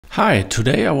Hi,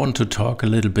 today I want to talk a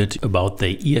little bit about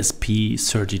the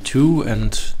ESP32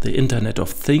 and the Internet of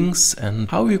Things and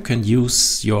how you can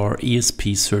use your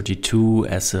ESP32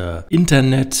 as an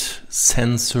internet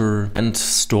sensor and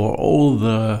store all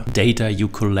the data you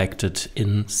collected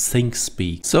in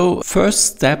ThingSpeak. So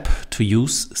first step to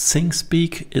use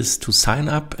ThingSpeak is to sign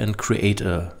up and create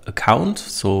an account.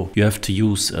 So you have to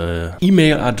use an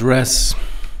email address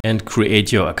and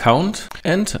create your account.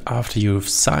 And after you've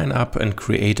signed up and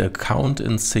create an account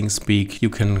in ThingSpeak, you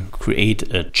can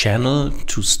create a channel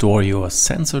to store your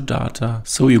sensor data.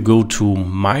 So you go to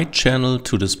My Channel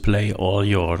to display all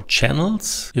your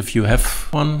channels. If you have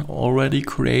one already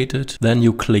created, then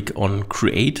you click on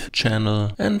Create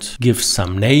Channel and give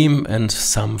some name and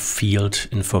some field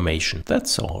information.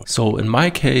 That's all. So in my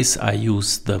case, I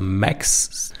use the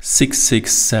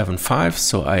MAX6675.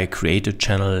 So I create a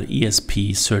channel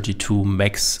ESP32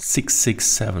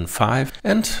 MAX6675,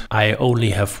 and I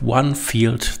only have one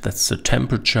field, that's the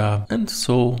temperature, and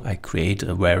so I create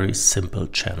a very simple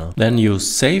channel. Then you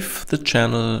save the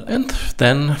channel, and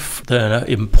then the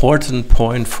important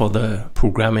point for the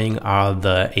programming are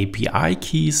the API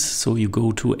keys. So you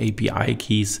go to API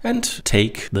keys and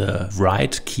take the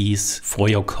right keys for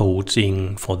your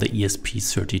coding for the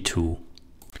ESP32.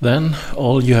 Then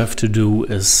all you have to do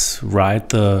is write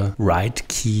the right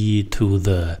key to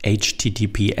the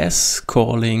HTTPS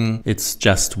calling. It's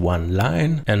just one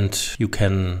line, and you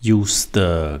can use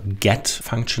the get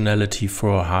functionality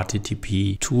for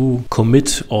HTTP to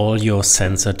commit all your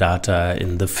sensor data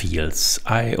in the fields.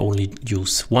 I only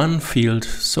use one field,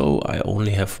 so I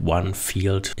only have one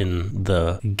field in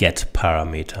the get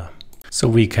parameter. So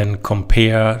we can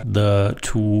compare the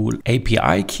two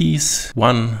API keys,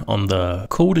 one on the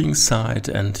coding side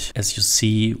and, as you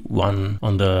see, one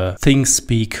on the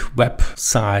ThingSpeak web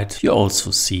side. You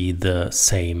also see the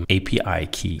same API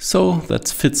key. So that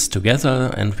fits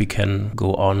together, and we can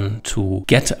go on to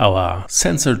get our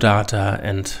sensor data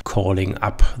and calling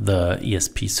up the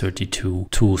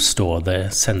ESP32 to store the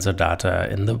sensor data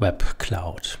in the web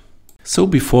cloud. So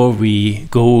before we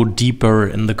go deeper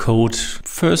in the code,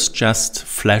 first just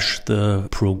flash the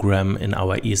program in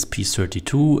our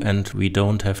ESP32, and we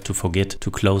don't have to forget to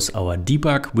close our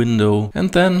debug window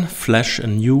and then flash a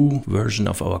new version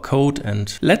of our code,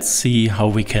 and let's see how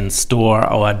we can store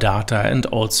our data and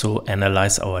also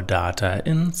analyze our data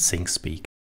in ThingSpeak.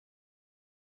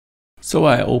 So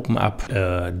I open up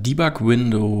a debug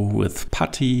window with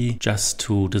PuTTY just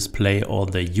to display all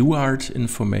the UART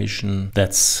information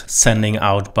that's sending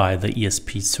out by the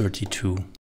ESP32.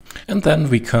 And then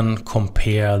we can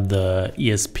compare the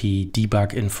ESP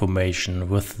debug information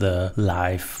with the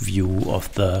live view of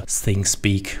the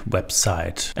ThingSpeak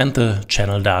website and the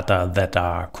channel data that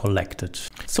are collected.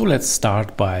 So let's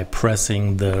start by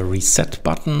pressing the reset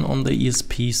button on the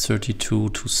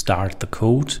ESP32 to start the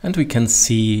code. And we can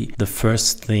see the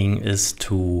first thing is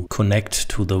to connect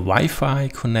to the Wi-Fi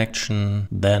connection.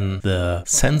 Then the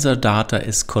sensor data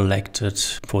is collected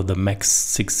for the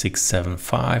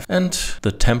MAX6675, and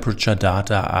the temperature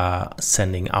data are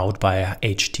sending out by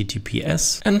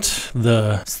HTTPS, and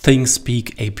the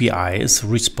ThingSpeak API is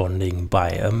responding by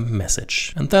a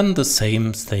message. And then the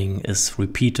same thing is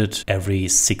repeated every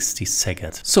 60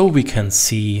 seconds. So we can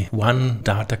see one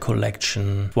data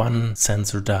collection, one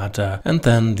sensor data, and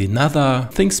then another.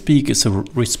 ThingSpeak is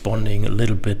responding a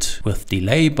little bit with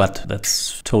delay, but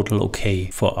that's total okay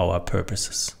for our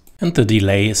purposes. And the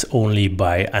delay is only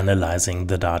by analyzing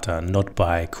the data, not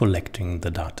by collecting the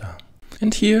data.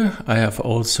 And here I have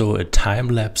also a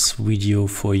time-lapse video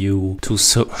for you to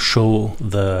show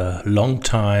the long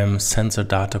time sensor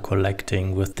data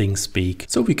collecting with ThingSpeak,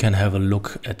 so we can have a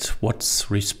look at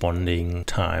what's responding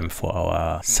time for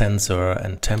our sensor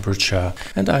and temperature.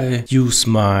 And I use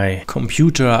my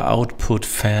computer output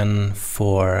fan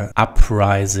for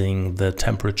uprising the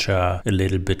temperature a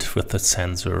little bit with the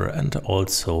sensor, and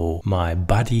also my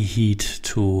body heat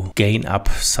to gain up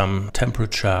some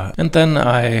temperature. And then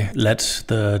I let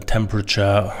the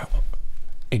temperature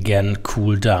again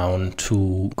cool down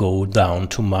to go down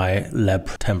to my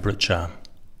lab temperature.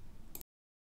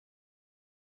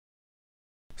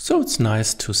 So it's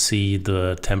nice to see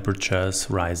the temperatures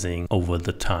rising over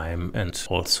the time and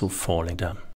also falling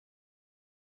down.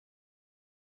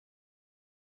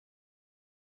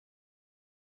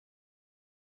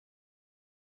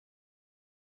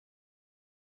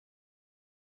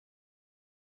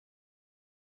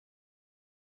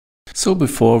 So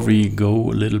before we go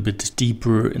a little bit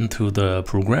deeper into the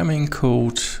programming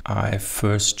code, I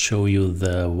first show you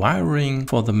the wiring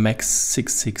for the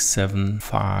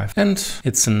MAX6675, and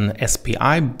it's an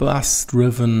SPI bus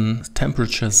driven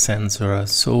temperature sensor.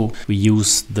 So we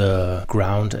use the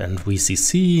ground and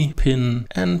VCC pin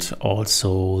and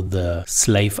also the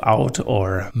slave out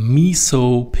or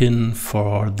MISO pin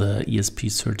for the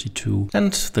ESP32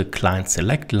 and the client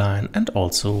select line and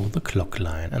also the clock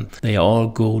line, and they all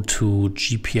go to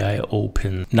GPIO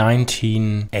pin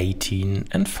 19, 18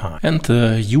 and 5. And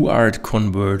the UART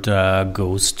converter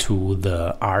goes to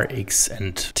the RX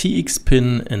and TX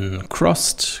pin in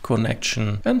crossed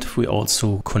connection, and we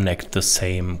also connect the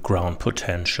same ground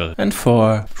potential. And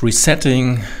for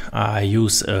resetting, I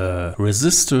use a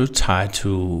resistor tied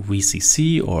to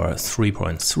VCC or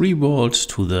 3.3 volt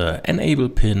to the enable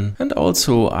pin, and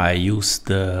also I use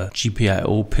the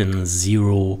GPIO pin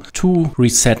 0 to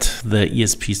reset the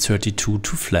ESP32 to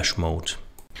flash mode.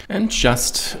 And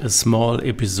just a small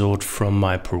episode from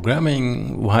my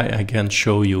programming, why I can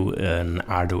show you an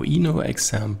Arduino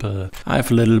example. I have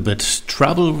a little bit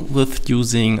trouble with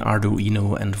using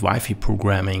Arduino and Wi-Fi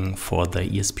programming for the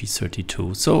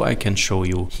ESP32. So I can show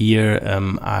you here,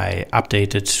 I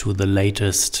updated to the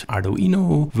latest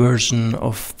Arduino version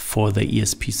for the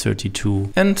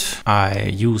ESP32, and I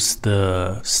use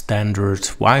the standard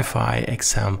Wi-Fi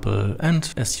example.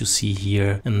 And as you see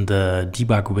here in the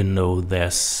debug window,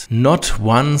 there's not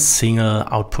one single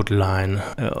output line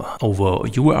over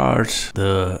UART.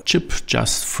 The chip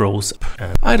just froze up.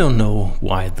 I don't know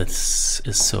why this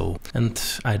is so, and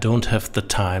I don't have the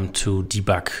time to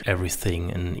debug everything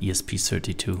in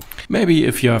ESP32. Maybe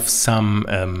if you have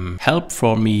some help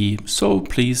for me, so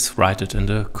please write it in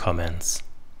the comments.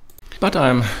 But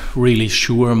I'm really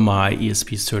sure my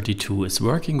ESP32 is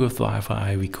working with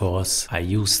Wi-Fi because I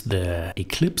use the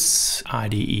Eclipse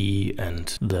IDE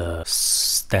and the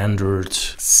standard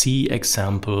C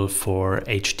example for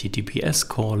HTTPS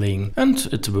calling, and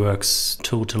it works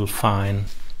totally fine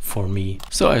for me.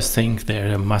 So I think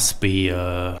there must be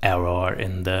an error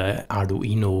in the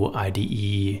Arduino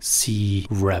IDE C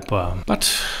wrapper,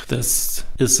 but this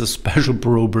is a special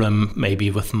problem maybe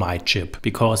with my chip,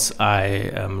 because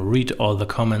I read all the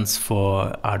comments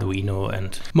for Arduino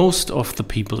and most of the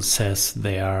people says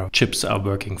their chips are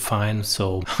working fine.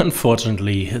 So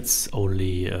unfortunately it's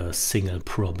only a single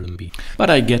problem. But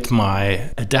I get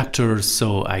my adapter,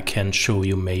 so I can show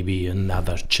you maybe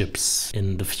another chips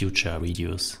in the future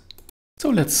videos. So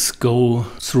let's go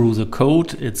through the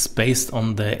code. It's based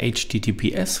on the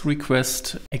HTTPS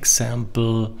request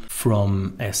example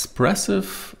from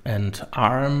espressif and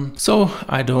ARM. So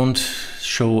I don't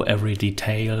show every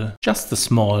detail, just the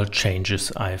small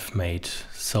changes I've made.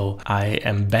 So I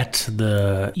embed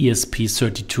the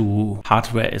ESP32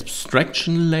 hardware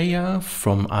abstraction layer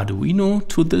from Arduino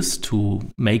to this to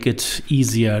make it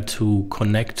easier to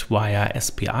connect via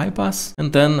SPI bus.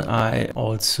 And then I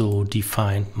also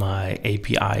defined my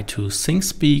API to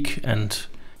ThingSpeak and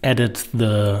added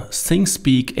the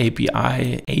ThingSpeak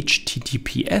API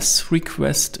HTTPS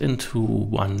request into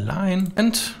one line.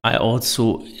 And I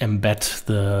also embed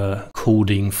the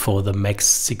coding for the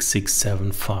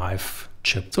MAX6675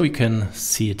 chip. So you can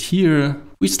see it here.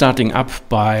 We're starting up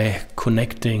by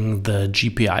connecting the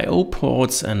GPIO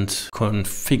ports and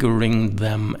configuring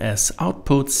them as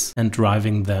outputs and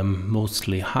driving them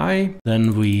mostly high.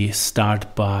 Then we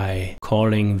start by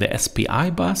calling the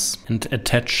SPI bus and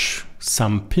attach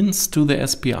some pins to the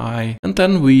SPI, and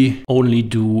then we only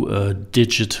do a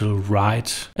digital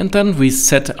write, and then we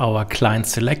set our client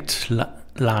select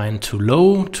line to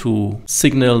low to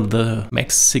signal the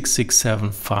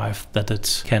MAX6675 that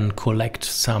it can collect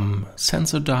some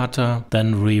sensor data.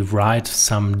 Then we write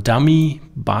some dummy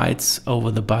bytes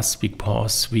over the bus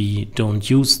because we don't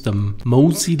use the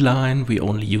MOSI line, we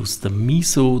only use the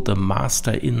MISO, the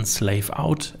master in slave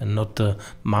out, and not the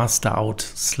master out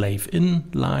slave in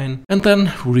line. And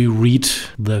then we read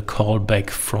the callback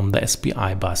from the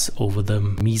SPI bus over the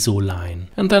MISO line.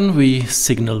 And then we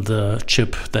signal the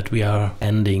chip that we are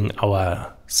ending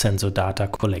our sensor data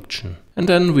collection. And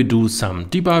then we do some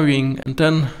debugging, and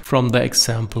then from the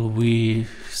example we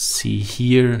see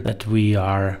here that we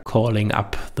are calling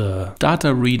up the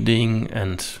data reading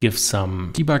and give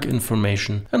some debug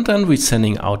information, and then we're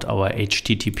sending out our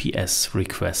HTTPS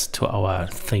request to our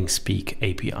ThingSpeak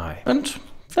API. And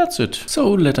that's it.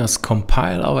 So let us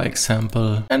compile our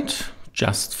example and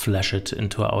just flash it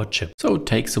into our chip. So it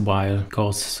takes a while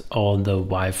because all the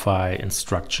Wi-Fi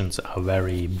instructions are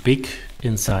very big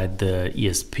inside the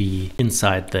ESP,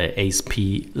 inside the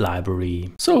ASP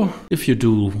library. So if you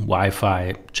do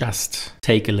Wi-Fi, just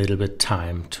take a little bit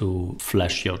time to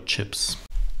flash your chips.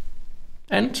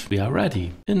 And we are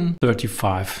ready in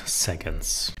 35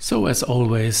 seconds. So as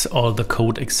always, all the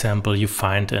code example you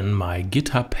find in my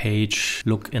GitHub page.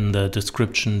 Look in the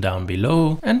description down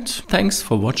below. And thanks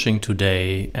for watching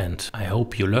today. And I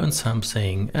hope you learned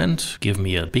something, and give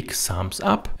me a big thumbs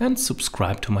up and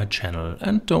subscribe to my channel.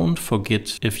 And don't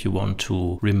forget, if you want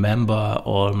to remember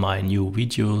all my new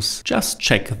videos, just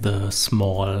check the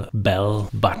small bell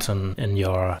button in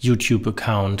your YouTube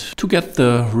account to get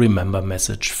the remember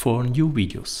message for new videos.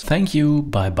 Thank you,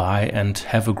 bye bye, and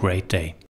have a great day.